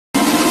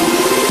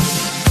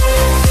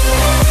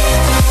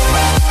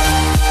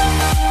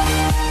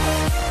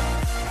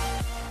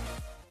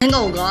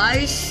Hello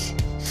guys,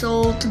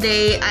 so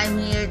today I'm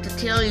here to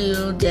tell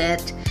you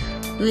that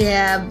we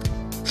have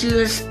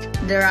chosen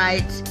the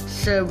right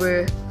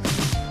server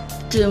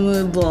to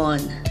move on.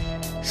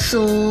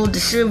 So the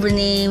server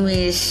name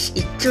is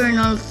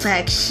Eternal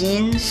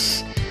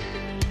Factions.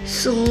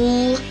 So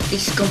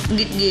it's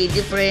completely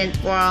different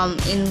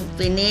from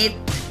Infinite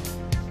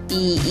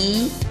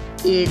PE.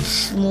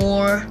 It's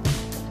more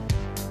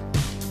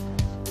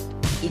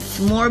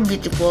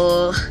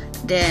beautiful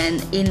than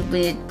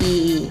Infinite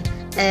PE,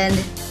 and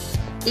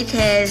it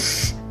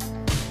has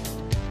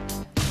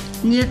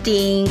new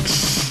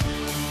things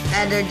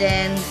other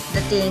than the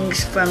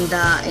things from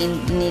the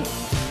Infinite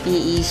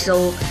PE.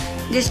 So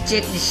let's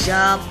check the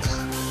shop,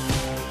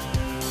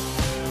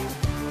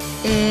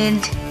 and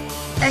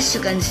as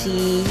you can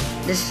see,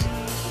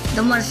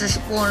 the monster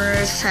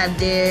spawners have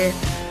their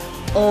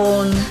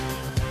own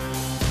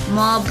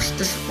mobs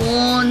to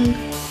spawn,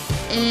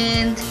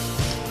 and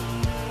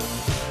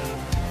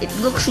it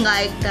looks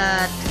like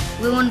that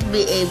we won't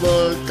be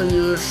able to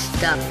use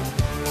the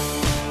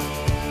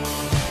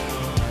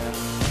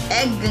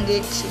egg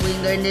nuggets we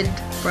learned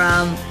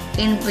from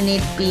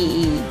Infinite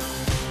PE.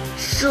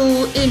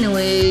 So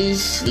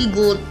anyways, we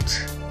got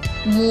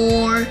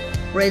more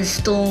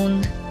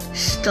redstone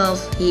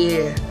stuff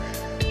here.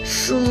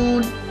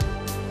 So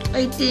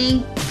I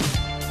think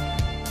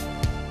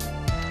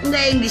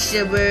playing this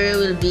server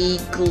will be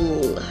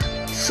cool.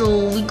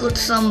 So we got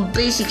some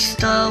basic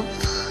stuff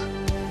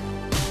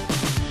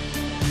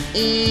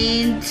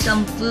and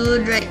some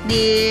food right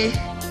there,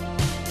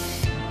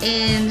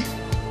 and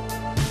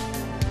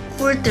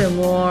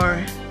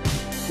furthermore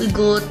we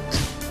got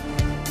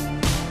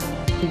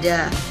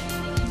the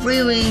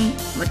brewing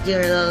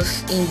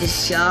materials in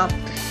this shop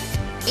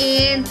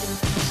and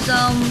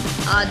some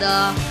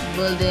other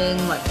building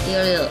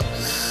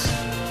materials.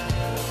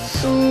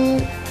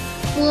 So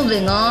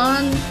moving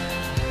on,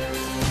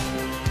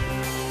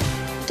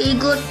 they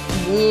got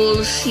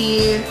walls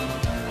here,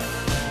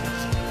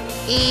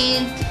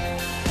 and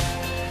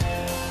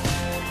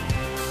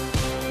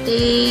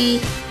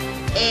they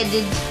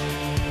added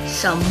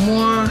some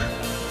more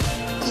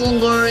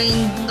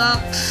coloring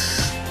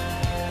blocks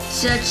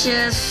such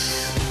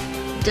as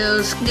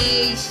those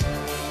glaze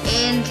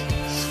and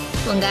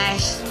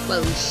fungus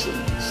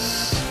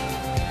potions.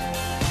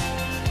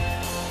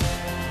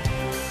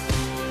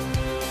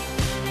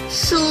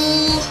 So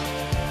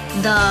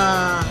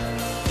the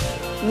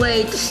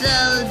way to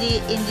sell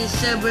in this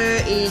server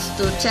is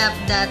to tap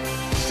that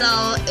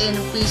sell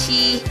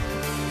NPC,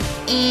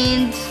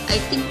 and I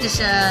think there's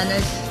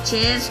another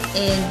chest,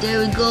 and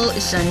there we go,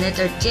 it's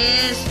another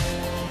chest.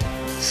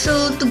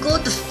 So to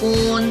go to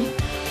spawn,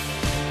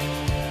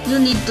 you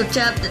need to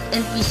tap that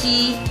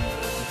NPC.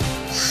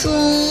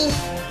 So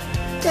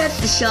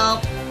that's the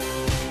shop,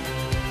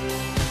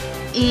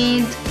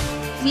 and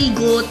we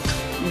got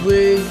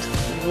weird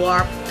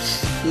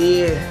warps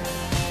here.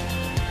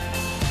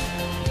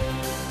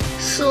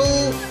 So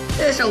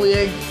there's a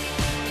weird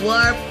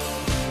warp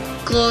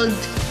called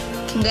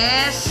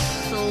gas.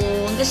 So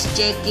let's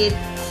check it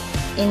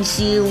and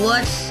see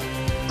what's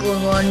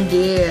going on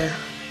there.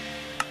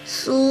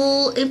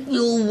 So if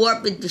you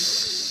warp it to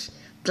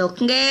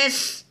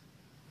gas,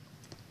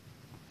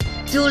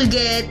 you'll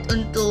get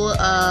into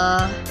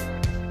a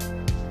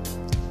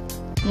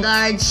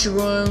guard's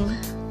room,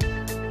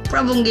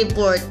 probably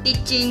for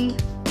teaching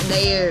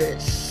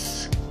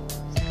players.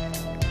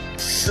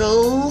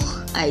 So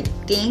I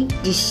think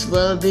this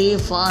will be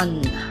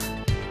fun.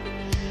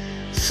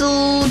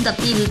 So the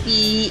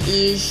PvP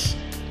is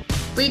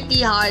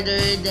pretty harder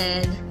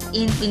than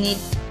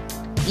Infinite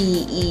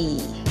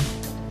PE.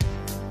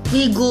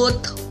 We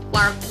got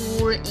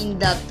parkour in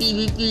the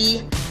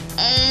PvP,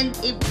 and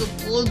if you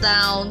fall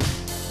down,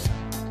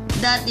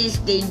 that is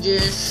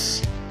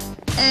dangerous,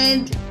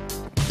 and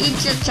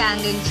it's a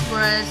challenge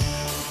for us.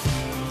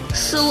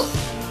 So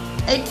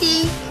I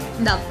think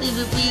the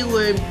PvP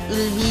will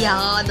be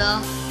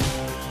harder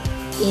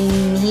in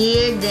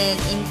here than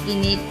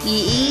Infinite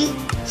PE.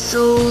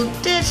 So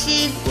that's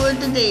it for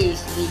today's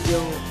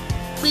video.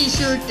 Be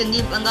sure to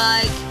leave a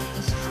like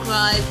and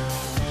subscribe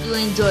if you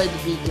enjoyed the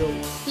video.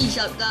 Peace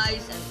out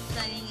guys, I'm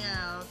signing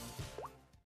out.